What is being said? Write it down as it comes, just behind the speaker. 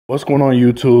What's going on,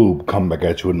 YouTube? Coming back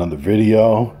at you with another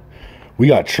video. We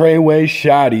got TR3YWAY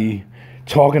Shotty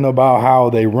talking about how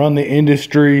they run the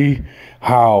industry,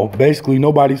 how basically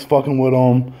nobody's fucking with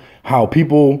him, how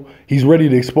he's ready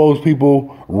to expose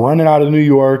people running out of New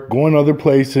York, going other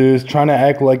places, trying to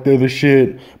act like they're the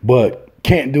shit, but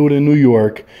can't do it in New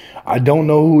York. I don't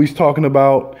know who he's talking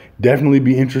about. Definitely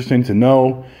be interesting to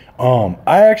know.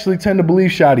 I actually tend to believe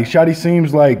Shotty. Shotty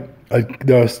seems like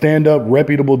the stand-up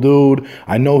reputable dude.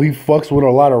 I know he fucks with a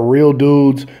lot of real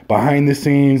dudes behind the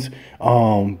scenes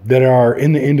that are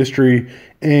in the industry.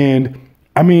 And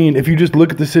I mean, if you just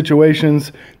look at the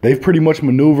situations, they've pretty much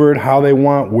maneuvered how they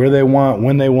want, where they want,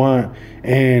 when they want.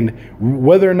 And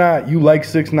whether or not you like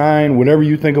 6ix9ine, whatever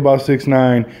you think about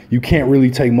 6ix9ine, you can't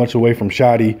really take much away from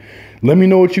Shotty. Let me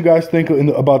know what you guys think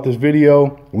about this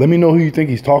video. Let me know who you think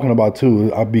he's talking about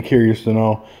too. I'd be curious to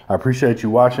know. I appreciate you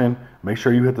watching. Make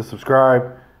sure you hit the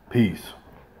subscribe. Peace.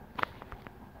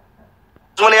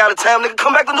 When they out of town, nigga,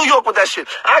 come back to New York with that shit.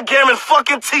 I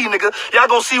guarantee, nigga, y'all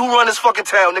gonna see who run this fucking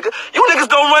town, nigga. You niggas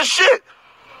don't run shit.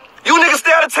 You niggas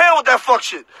stay out of town with that fuck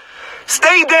shit.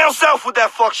 Stay down south with that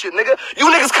fuck shit, nigga. You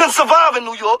niggas couldn't survive in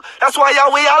New York. That's why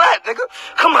y'all where y'all at, nigga.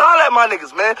 Come holler at my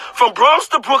niggas, man. From Bronx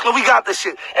to Brooklyn, we got this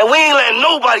shit. And we ain't letting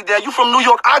nobody down. You from New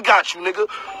York, I got you, nigga.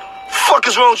 Fuck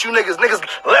is wrong with you niggas? Niggas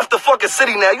left the fucking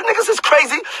city now. You niggas is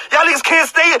crazy. Y'all niggas can't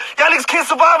stay. Y'all niggas can't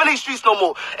survive in these streets no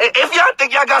more. And if y'all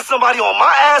think y'all got somebody on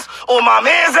my ass or my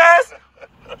man's ass,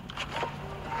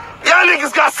 y'all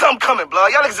niggas got something coming,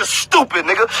 blood. Y'all niggas is stupid,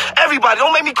 nigga. Everybody,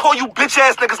 don't make me call you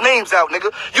bitch-ass niggas names out, nigga.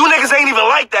 You niggas ain't even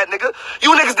like that, nigga.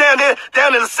 You niggas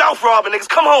down in the South robbing niggas.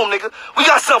 Come home, nigga. We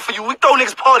got something for you. We throw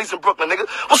niggas parties in Brooklyn, nigga.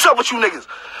 What's up with you niggas?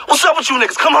 What's up with you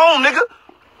niggas? Come home, nigga.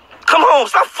 Come home.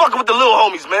 Stop fucking with the little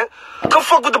homies, man. Come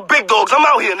fuck with the big dogs. I'm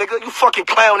out here, nigga. You fucking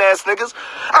clown-ass niggas.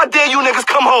 I dare you niggas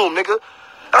come home, nigga.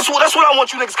 That's what I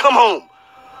want you niggas. Come home.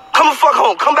 Come and fuck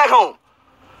home. Come back home.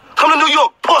 Come to New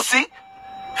York, pussy.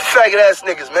 Faggot-ass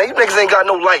niggas, man. You niggas ain't got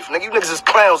no life, nigga. You niggas is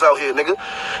clowns out here, nigga.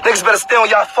 Niggas better stay on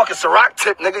y'all fucking Ciroc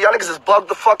tip, nigga. Y'all niggas is bugged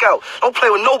the fuck out. Don't play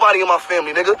with nobody in my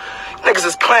family, nigga. Niggas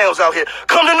is clowns out here.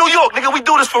 Come to New York, nigga. We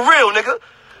do this for real, nigga.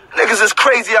 Niggas is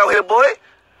crazy out here, boy.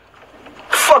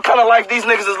 The fuck kind of life these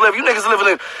niggas is living? You niggas living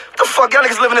in... The fuck y'all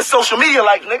niggas living in social media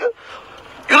life, nigga?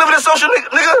 You living in social...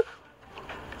 Nigga?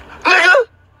 Nigga?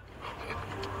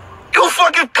 You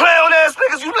fucking clown-ass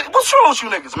niggas. What's wrong with you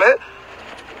niggas, man?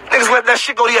 Niggas let that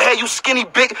shit go to your head. You skinny,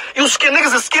 big...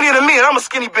 Niggas is skinnier than me, and I'm a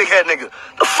skinny, big-head nigga.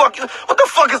 What the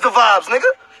fuck is the vibes,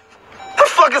 nigga? The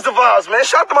fuck is the vibes, man?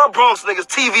 Shout out to my Bronx niggas,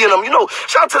 TV and them, you know.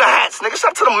 Shout out to the hats, nigga.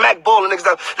 Shout out to the Mac Baller niggas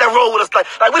that roll with us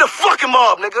like we the fucking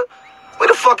mob, nigga. We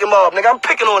the fucking mob, nigga. I'm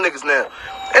picking on niggas now.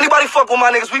 Anybody fuck with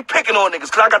my niggas, we picking on niggas.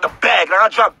 Cause I got the bag, and I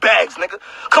drop bags, nigga.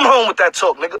 Come home with that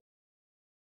talk, nigga.